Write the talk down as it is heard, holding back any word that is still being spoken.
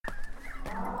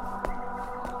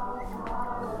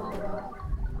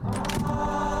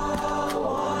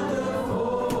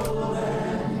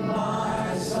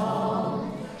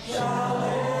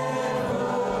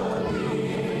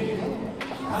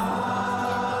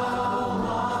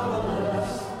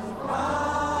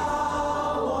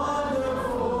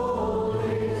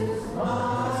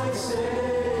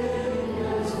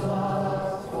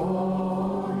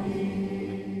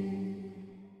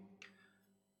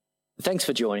Thanks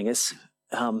for joining us.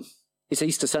 It's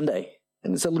Easter Sunday,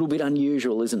 and it's a little bit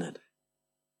unusual, isn't it?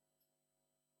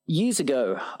 Years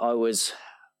ago, I was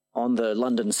on the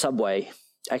London subway.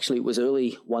 Actually, it was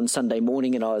early one Sunday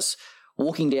morning, and I was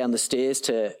walking down the stairs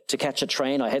to catch a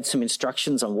train. I had some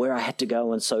instructions on where I had to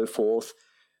go and so forth,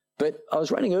 but I was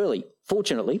running early,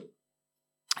 fortunately.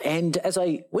 And as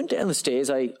I went down the stairs,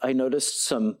 I noticed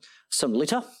some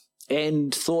litter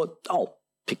and thought, oh,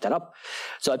 pick that up.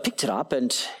 So I picked it up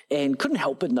and couldn't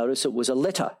help but notice it was a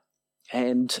letter.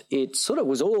 And it sort of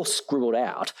was all scribbled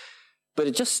out, but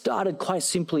it just started quite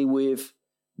simply with,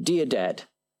 "Dear Dad,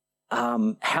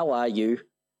 how are you?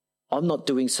 I'm not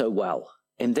doing so well."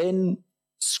 And then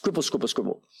scribble, scribble,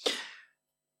 scribble.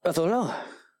 I thought, oh,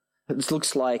 this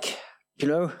looks like,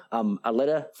 a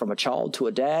letter from a child to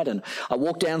a dad. And I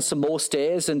walked down some more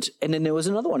stairs and then there was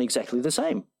another one exactly the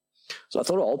same. So I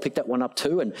thought, I'll pick that one up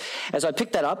too. And as I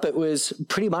picked that up, it was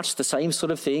pretty much the same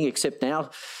sort of thing, except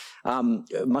now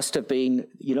it must have been,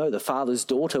 the father's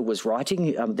daughter was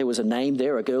writing. There was a name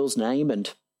there, a girl's name,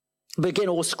 but again,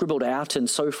 all scribbled out and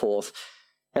so forth.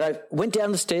 And I went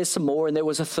down the stairs some more and there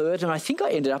was a third, and I think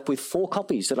I ended up with 4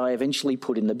 copies that I eventually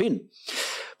put in the bin.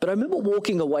 But I remember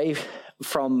walking away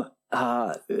from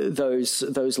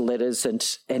those letters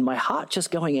and my heart just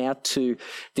going out to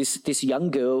this young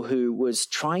girl who was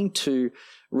trying to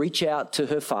reach out to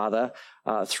her father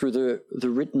through the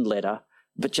written letter,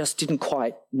 but just didn't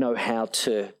quite know how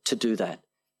to do that.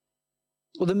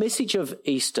 Well, the message of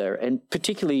Easter, and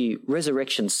particularly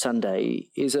Resurrection Sunday,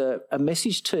 is a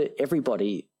message to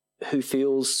everybody who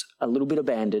feels a little bit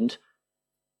abandoned,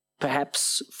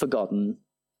 perhaps forgotten,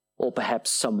 or perhaps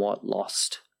somewhat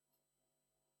lost.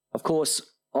 Of course,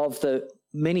 of the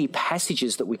many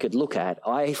passages that we could look at,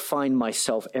 I find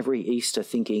myself every Easter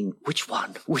thinking, which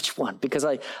one? Because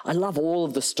I love all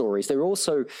of the stories. They're all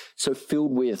so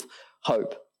filled with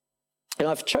hope. And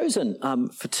I've chosen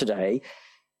for today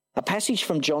a passage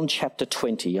from John chapter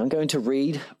 20. I'm going to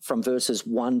read from verses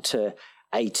 1 to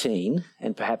 18,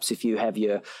 and perhaps if you have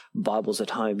your Bibles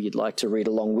at home, you'd like to read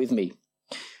along with me.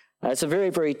 It's a very,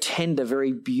 very tender,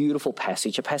 very beautiful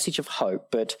passage, a passage of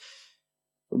hope, but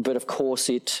of course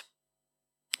it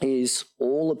is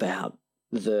all about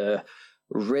the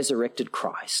resurrected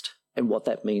Christ and what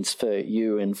that means for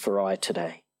you and for I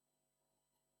today.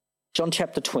 John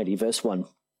chapter 20, verse 1.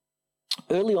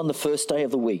 Early on the first day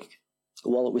of the week,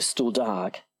 while it was still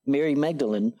dark, Mary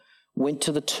Magdalene went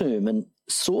to the tomb and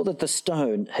saw that the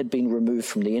stone had been removed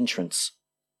from the entrance.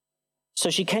 So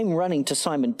she came running to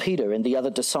Simon Peter and the other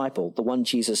disciple, the one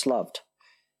Jesus loved,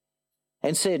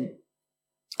 and said,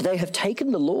 "They have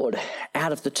taken the Lord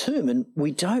out of the tomb, and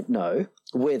we don't know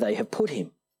where they have put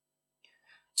him."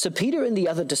 So Peter and the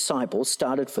other disciple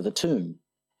started for the tomb.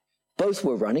 Both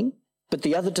were running, but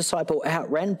the other disciple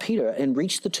outran Peter and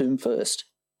reached the tomb first.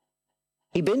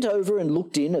 He bent over and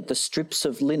looked in at the strips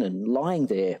of linen lying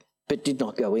there, but did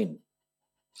not go in.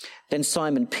 Then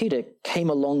Simon Peter came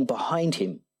along behind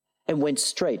him and went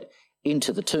straight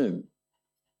into the tomb.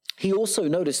 He also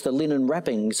noticed the linen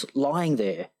wrappings lying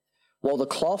there, while the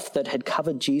cloth that had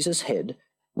covered Jesus' head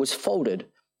was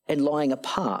folded and lying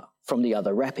apart from the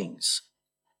other wrappings.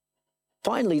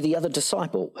 Finally, the other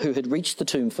disciple, who had reached the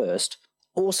tomb first,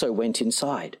 also went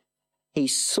inside. He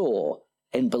saw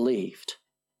and believed.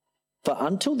 For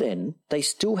until then, they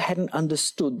still hadn't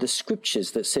understood the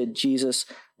scriptures that said Jesus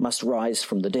must rise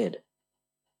from the dead.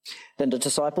 Then the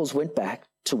disciples went back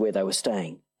to where they were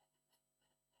staying.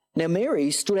 Now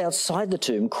Mary stood outside the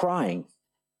tomb crying.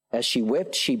 As she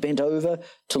wept, she bent over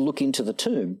to look into the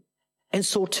tomb and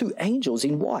saw 2 angels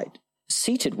in white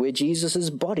seated where Jesus'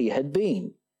 body had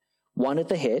been, one at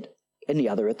the head and the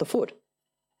other at the foot.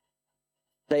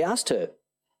 They asked her,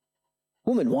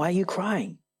 "Woman, why are you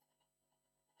crying?"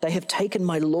 "They have taken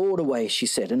my Lord away," she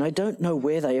said, "and I don't know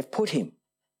where they have put him."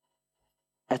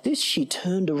 At this, she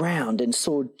turned around and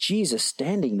saw Jesus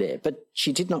standing there, but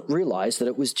she did not realize that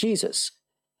it was Jesus.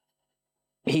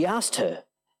 He asked her,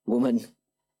 "Woman,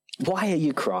 why are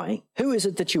you crying? Who is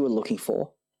it that you are looking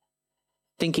for?"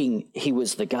 Thinking he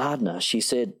was the gardener, she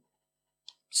said,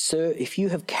 "Sir, if you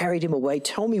have carried him away,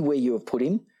 tell me where you have put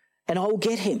him, and I will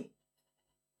get him."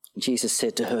 Jesus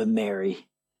said to her, "Mary."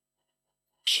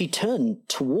 She turned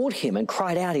toward him and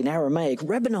cried out in Aramaic,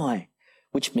 "Rabboni,"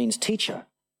 which means teacher.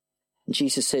 And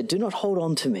Jesus said, "Do not hold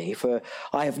on to me, for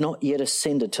I have not yet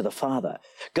ascended to the Father.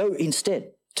 Go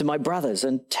instead to my brothers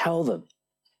and tell them,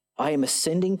 I am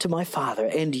ascending to my Father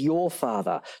and your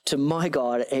Father, to my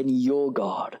God and your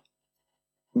God."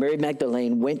 Mary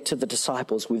Magdalene went to the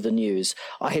disciples with the news,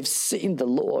 "I have seen the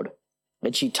Lord."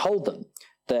 And she told them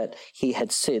that he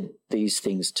had said these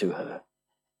things to her.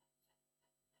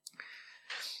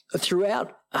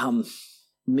 Throughout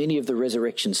many of the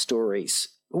resurrection stories,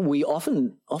 we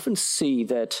often see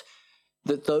that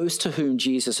those to whom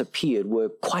Jesus appeared were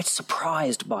quite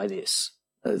surprised by this.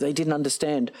 They didn't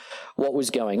understand what was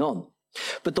going on.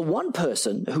 But the one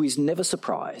person who is never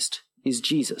surprised is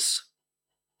Jesus.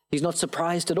 He's not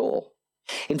surprised at all.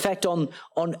 In fact, on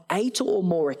 8 or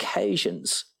more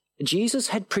occasions, Jesus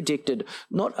had predicted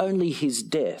not only his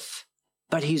death,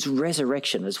 but his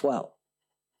resurrection as well.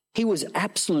 He was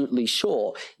absolutely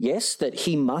sure, yes, that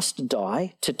he must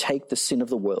die to take the sin of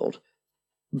the world,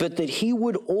 but that he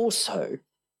would also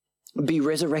be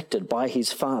resurrected by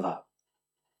his Father.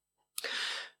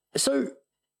 So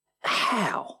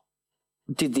how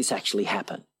did this actually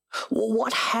happen? Well,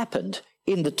 what happened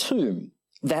in the tomb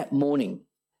that morning?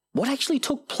 What actually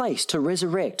took place to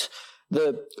resurrect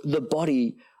the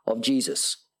body of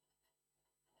Jesus?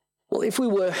 Well, if we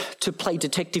were to play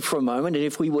detective for a moment, and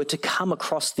if we were to come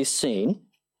across this scene,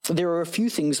 there are a few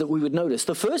things that we would notice.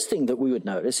 The first thing that we would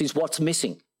notice is what's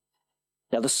missing.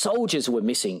 Now, the soldiers were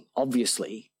missing,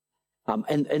 obviously,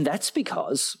 and that's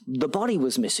because the body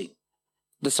was missing.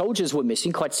 The soldiers were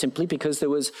missing quite simply because there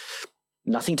was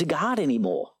nothing to guard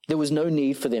anymore. There was no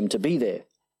need for them to be there.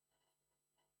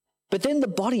 But then the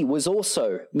body was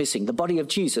also missing, the body of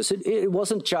Jesus. It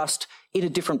wasn't just in a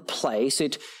different place.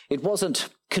 It wasn't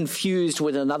confused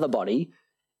with another body.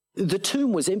 The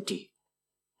tomb was empty.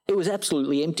 It was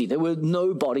absolutely empty. There were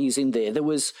no bodies in there. There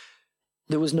was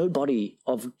no body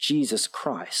of Jesus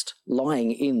Christ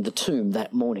lying in the tomb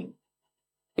that morning.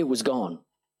 It was gone.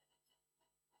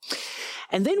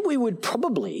 And then we would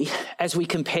probably, as we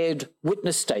compared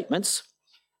witness statements,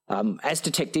 as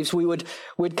detectives,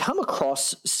 we'd come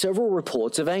across several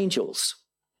reports of angels.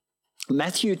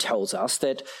 Matthew tells us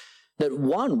that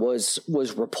one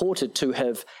was reported to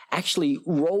have actually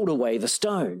rolled away the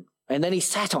stone, and then he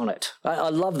sat on it. I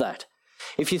love that.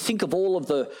 If you think of all of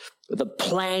the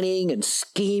planning and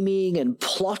scheming and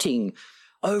plotting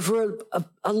over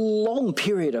a long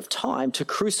period of time to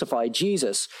crucify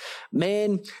Jesus,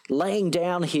 man laying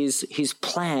down his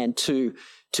plan to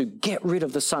get rid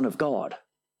of the Son of God.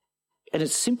 And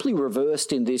it's simply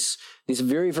reversed in this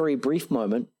very, very brief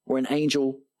moment where an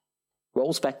angel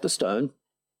rolls back the stone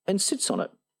and sits on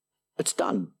it. It's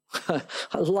done.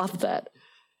 I love that.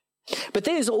 But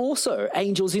there's also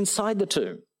angels inside the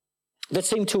tomb that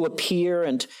seem to appear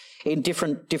and in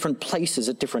different places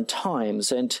at different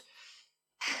times.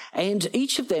 And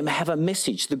each of them have a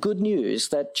message, the good news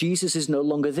that Jesus is no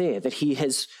longer there, that he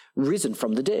has risen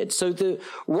from the dead. So the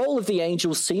role of the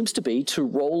angels seems to be to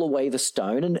roll away the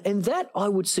stone, and that, I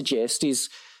would suggest, is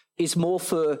more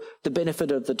for the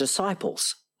benefit of the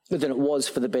disciples than it was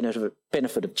for the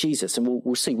benefit of Jesus, and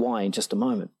we'll see why in just a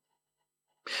moment.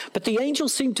 But the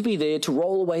angels seem to be there to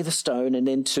roll away the stone and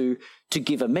then to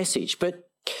give a message. But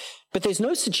there's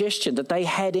no suggestion that they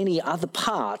had any other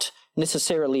part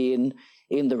necessarily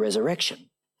in the resurrection.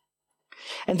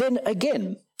 And then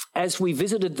again, as we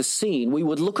visited the scene, we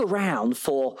would look around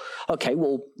for, okay,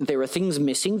 well, there are things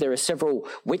missing. There are several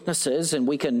witnesses, and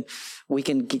we can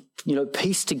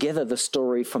piece together the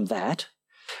story from that.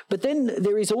 But then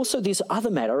there is also this other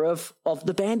matter of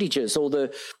the bandages or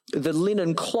the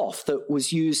linen cloth that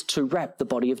was used to wrap the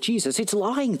body of Jesus. It's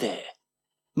lying there.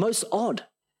 Most odd.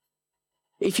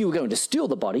 If you were going to steal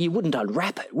the body, you wouldn't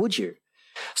unwrap it, would you?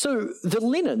 So the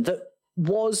linen that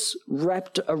was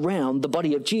wrapped around the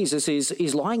body of Jesus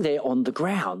is lying there on the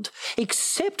ground,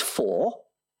 except for,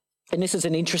 and this is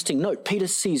an interesting note, Peter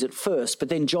sees it first, but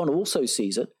then John also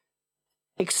sees it,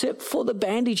 except for the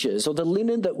bandages or the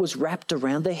linen that was wrapped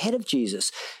around the head of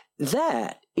Jesus.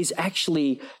 That is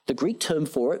actually, the Greek term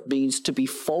for it means to be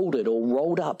folded or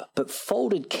rolled up, but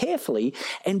folded carefully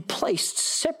and placed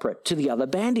separate to the other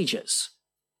bandages.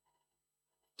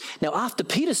 Now, after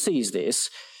Peter sees this,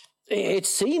 it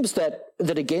seems that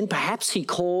again, perhaps he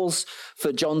calls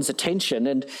for John's attention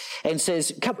and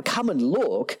says, come and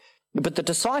look. But the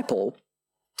disciple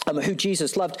who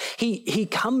Jesus loved, he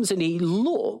comes and he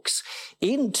looks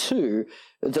into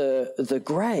the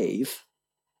grave,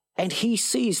 and he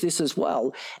sees this as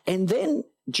well. And then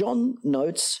John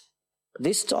notes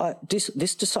this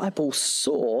disciple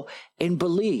saw and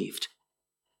believed.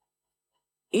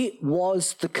 It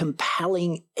was the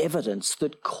compelling evidence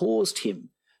that caused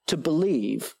him to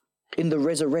believe in the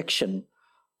resurrection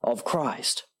of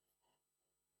Christ.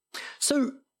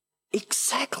 So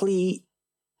exactly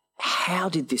how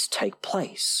did this take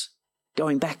place?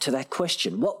 Going back to that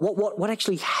question, what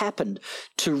actually happened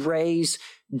to raise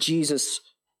Jesus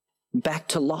back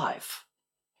to life?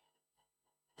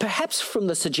 Perhaps from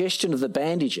the suggestion of the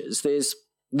bandages,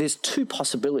 there's two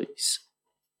possibilities.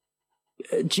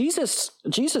 Jesus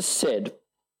said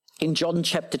in John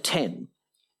chapter 10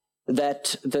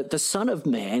 that the Son of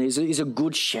Man is a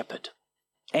good shepherd,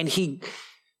 and he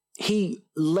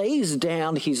lays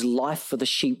down his life for the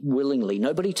sheep willingly.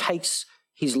 Nobody takes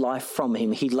his life from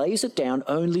him. He lays it down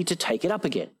only to take it up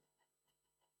again.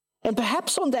 And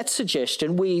perhaps on that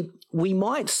suggestion, we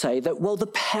might say that, well, the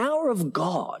power of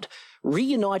God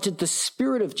reunited the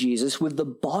spirit of Jesus with the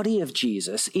body of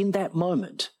Jesus in that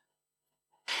moment.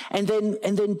 And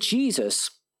then Jesus,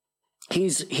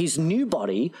 his new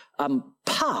body,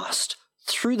 passed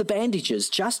through the bandages,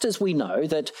 just as we know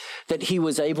that he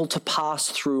was able to pass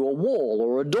through a wall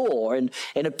or a door and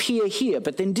appear here,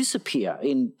 but then disappear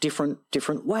in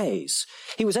different ways.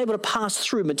 He was able to pass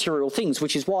through material things,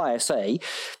 which is why I say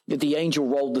that the angel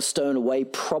rolled the stone away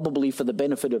probably for the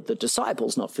benefit of the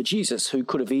disciples, not for Jesus, who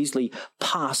could have easily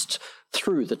passed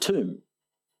through the tomb.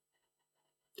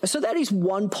 So that is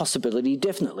one possibility,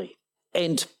 definitely.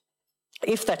 And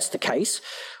if that's the case,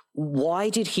 why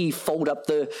did he fold up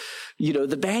the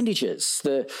bandages?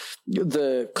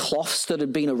 The cloths that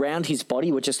had been around his body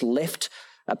were just left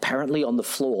apparently on the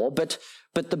floor, but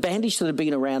the bandage that had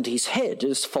been around his head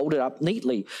is folded up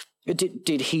neatly.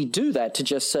 Did he do that to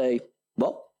just say,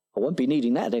 well, I won't be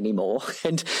needing that anymore,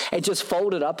 and just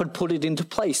fold it up and put it into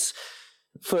place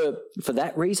for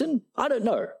that reason? I don't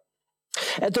know.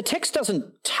 The text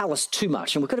doesn't tell us too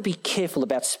much, and we've got to be careful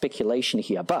about speculation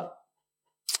here, but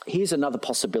here's another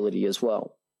possibility as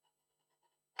well.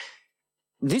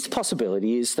 This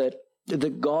possibility is that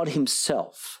God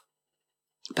himself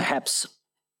perhaps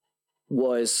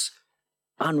was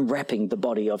unwrapping the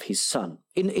body of his son.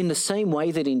 In the same way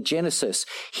that in Genesis,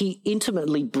 he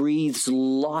intimately breathes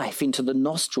life into the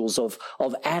nostrils of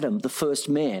Adam, the first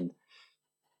man.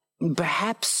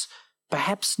 Perhaps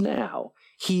now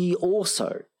he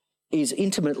also is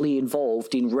intimately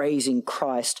involved in raising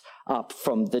Christ up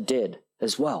from the dead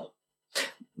as well.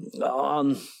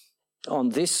 On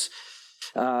this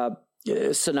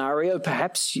scenario,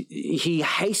 perhaps he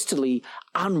hastily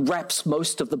unwraps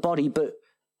most of the body, but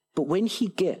when he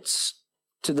gets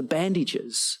to the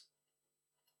bandages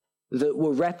that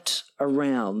were wrapped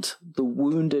around the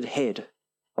wounded head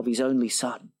of his only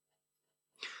son,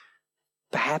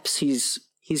 perhaps he's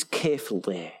careful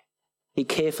there. He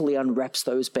carefully unwraps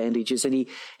those bandages and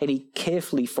he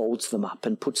carefully folds them up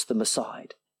and puts them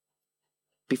aside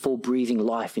before breathing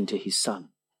life into his son.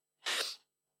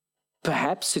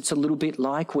 Perhaps it's a little bit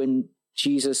like when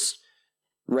Jesus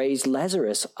raised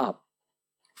Lazarus up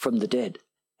from the dead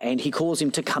and he calls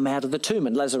him to come out of the tomb,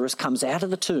 and Lazarus comes out of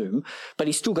the tomb, but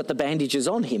he's still got the bandages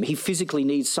on him. He physically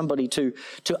needs somebody to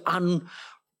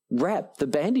unwrap the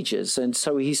bandages, and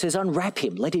so he says, unwrap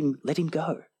him, let him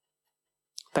go.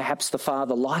 Perhaps the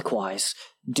Father likewise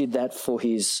did that for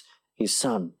his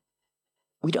son.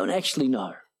 We don't actually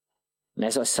know. And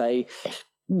as I say,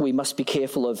 we must be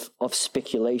careful of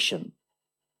speculation.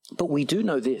 But we do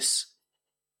know this.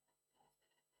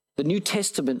 The New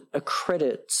Testament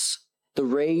accredits the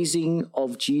raising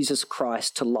of Jesus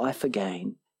Christ to life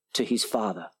again to his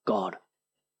Father, God.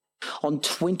 On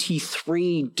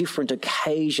 23 different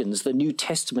occasions, the New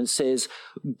Testament says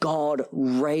God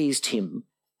raised him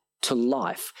to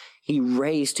life. He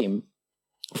raised him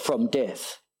from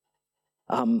death.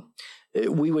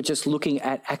 We were just looking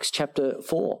at Acts chapter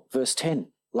 4, verse 10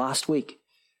 last week.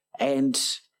 And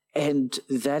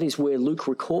that is where Luke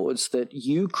records that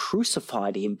you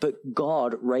crucified him, but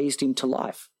God raised him to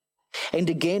life. And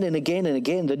again and again and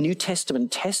again, the New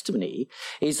Testament testimony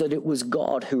is that it was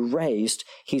God who raised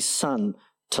his son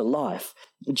to life.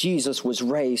 Jesus was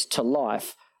raised to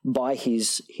life by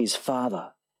his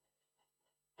Father.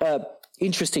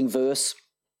 Interesting verse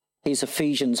is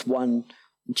Ephesians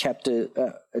chapter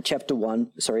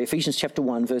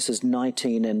 1, verses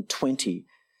 19 and 20.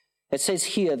 It says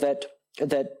here that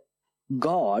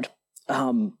God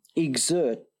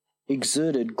exerted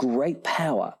great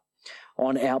power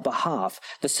on our behalf,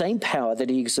 the same power that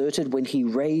he exerted when he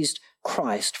raised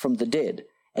Christ from the dead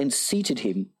and seated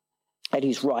him at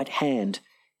his right hand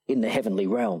in the heavenly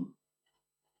realm.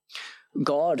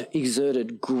 God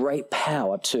exerted great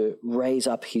power to raise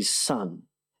up his son.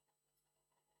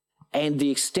 And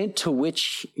the extent to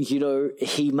which,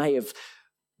 he may have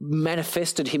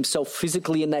manifested himself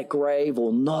physically in that grave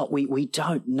or not, we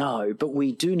don't know. But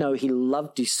we do know he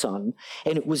loved his son,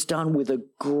 and it was done with a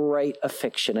great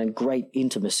affection and great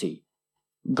intimacy.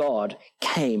 God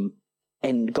came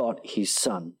and got his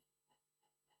son.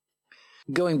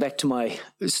 Going back to my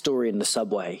story in the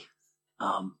subway,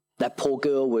 that poor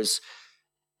girl was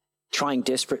trying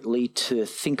desperately to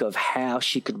think of how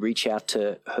she could reach out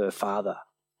to her father.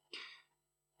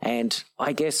 And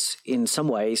I guess in some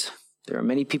ways, There are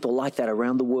many people like that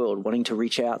around the world wanting to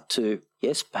reach out to,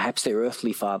 yes, perhaps their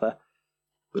earthly father,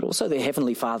 but also their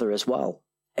heavenly Father as well,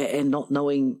 and not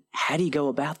knowing how do you go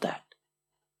about that.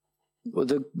 Well,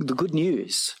 the good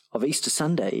news of Easter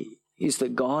Sunday is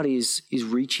that God is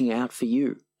reaching out for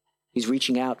you. He's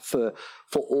reaching out for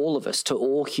all of us, to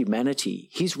all humanity.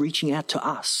 He's reaching out to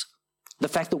us. The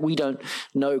fact that we don't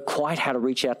know quite how to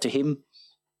reach out to him,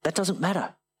 that doesn't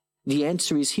matter. The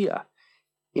answer is here.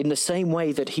 In the same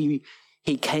way that he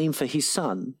came for his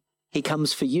son, he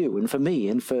comes for you and for me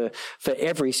and for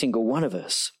every single one of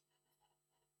us.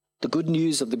 The good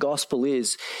news of the gospel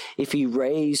is if he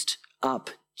raised up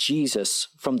Jesus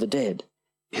from the dead,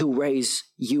 he'll raise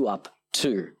you up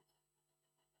too.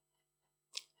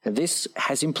 And this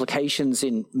has implications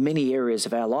in many areas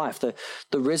of our life. The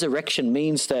resurrection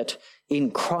means that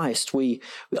in Christ we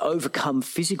overcome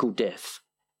physical death.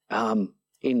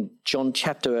 In John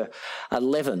chapter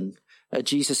 11,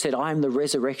 Jesus said, I am the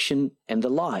resurrection and the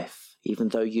life. Even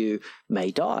though you may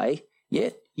die,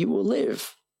 yet you will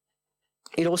live.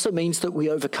 It also means that we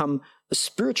overcome a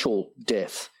spiritual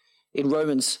death. In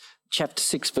Romans chapter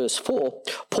 6, verse 4,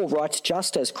 Paul writes,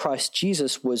 just as Christ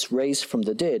Jesus was raised from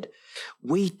the dead,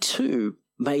 we too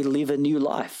may live a new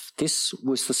life. This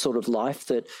was the sort of life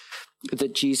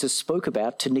that Jesus spoke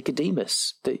about to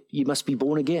Nicodemus, that you must be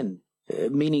born again,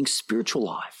 meaning spiritual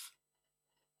life.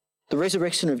 The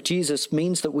resurrection of Jesus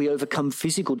means that we overcome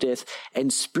physical death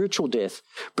and spiritual death,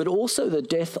 but also the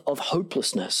death of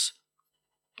hopelessness.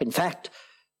 In fact,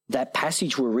 that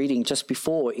passage we're reading just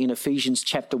before in Ephesians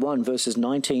chapter 1, verses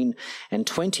 19 and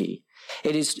 20,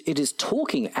 it is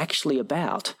talking actually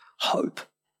about hope,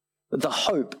 the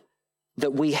hope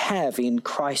that we have in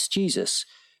Christ Jesus,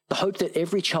 the hope that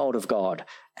every child of God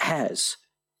has.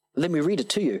 Let me read it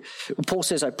to you. Paul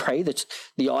says, I pray that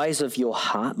the eyes of your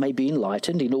heart may be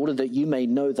enlightened in order that you may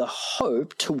know the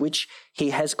hope to which he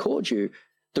has called you,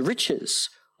 the riches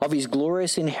of his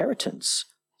glorious inheritance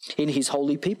in his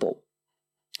holy people,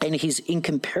 and his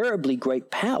incomparably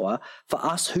great power for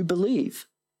us who believe.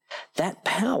 That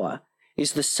power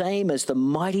is the same as the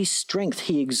mighty strength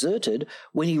he exerted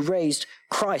when he raised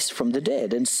Christ from the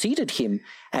dead and seated him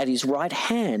at his right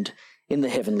hand in the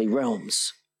heavenly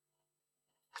realms.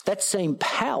 That same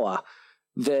power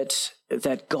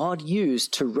that God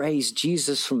used to raise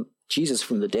Jesus from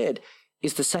the dead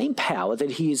is the same power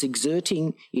that he is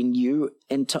exerting in you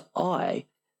and to I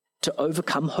to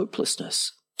overcome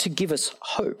hopelessness, to give us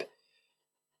hope.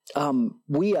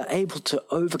 We are able to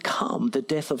overcome the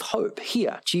death of hope.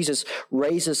 Here, Jesus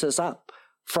raises us up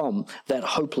from that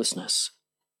hopelessness.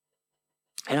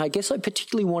 And I guess I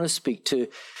particularly want to speak to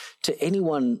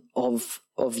anyone of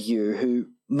you who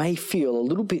may feel a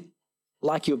little bit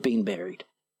like you're being buried.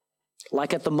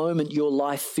 Like at the moment your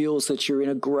life feels that you're in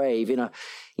a grave, in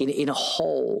a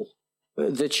hole,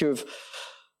 that you've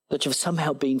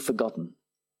somehow been forgotten.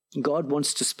 God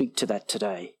wants to speak to that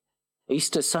today.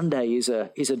 Easter Sunday is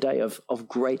a day of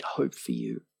great hope for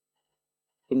you.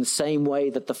 In the same way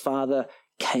that the Father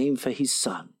came for his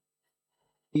Son,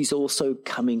 he's also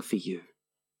coming for you.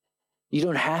 You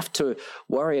don't have to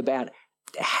worry about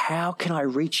how can I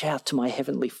reach out to my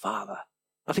Heavenly Father?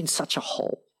 I'm in such a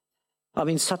hole. I'm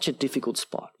in such a difficult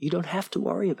spot. You don't have to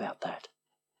worry about that.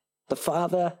 The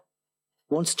Father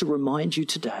wants to remind you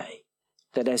today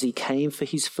that as he came for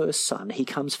his first son, he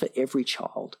comes for every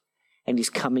child, and he's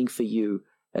coming for you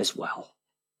as well.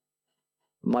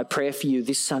 My prayer for you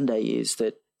this Sunday is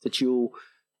that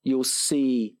you'll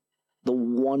see the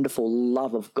wonderful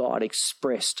love of God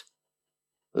expressed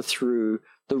through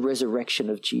the resurrection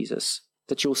of Jesus,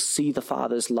 that you'll see the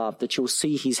Father's love, that you'll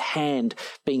see his hand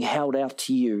being held out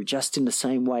to you just in the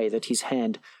same way that his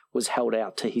hand was held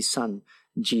out to his Son,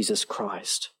 Jesus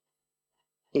Christ.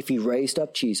 If he raised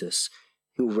up Jesus,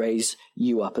 he'll raise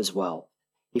you up as well.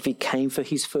 If he came for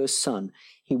his first son,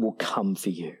 he will come for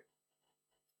you.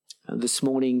 And this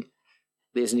morning,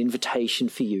 there's an invitation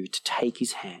for you to take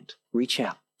his hand. Reach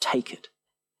out, take it.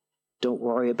 Don't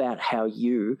worry about how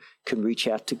you can reach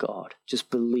out to God. Just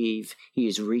believe he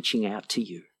is reaching out to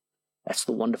you. That's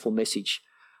the wonderful message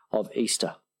of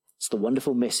Easter. It's the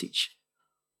wonderful message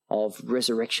of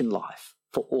resurrection life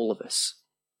for all of us.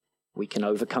 We can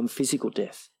overcome physical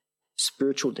death,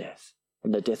 spiritual death,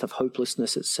 and the death of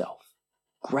hopelessness itself.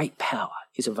 Great power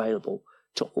is available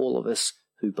to all of us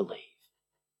who believe.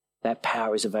 That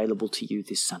power is available to you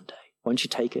this Sunday. Won't you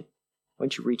take it?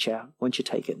 Won't you reach out? Won't you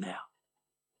take it now?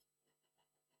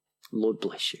 Lord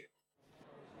bless you.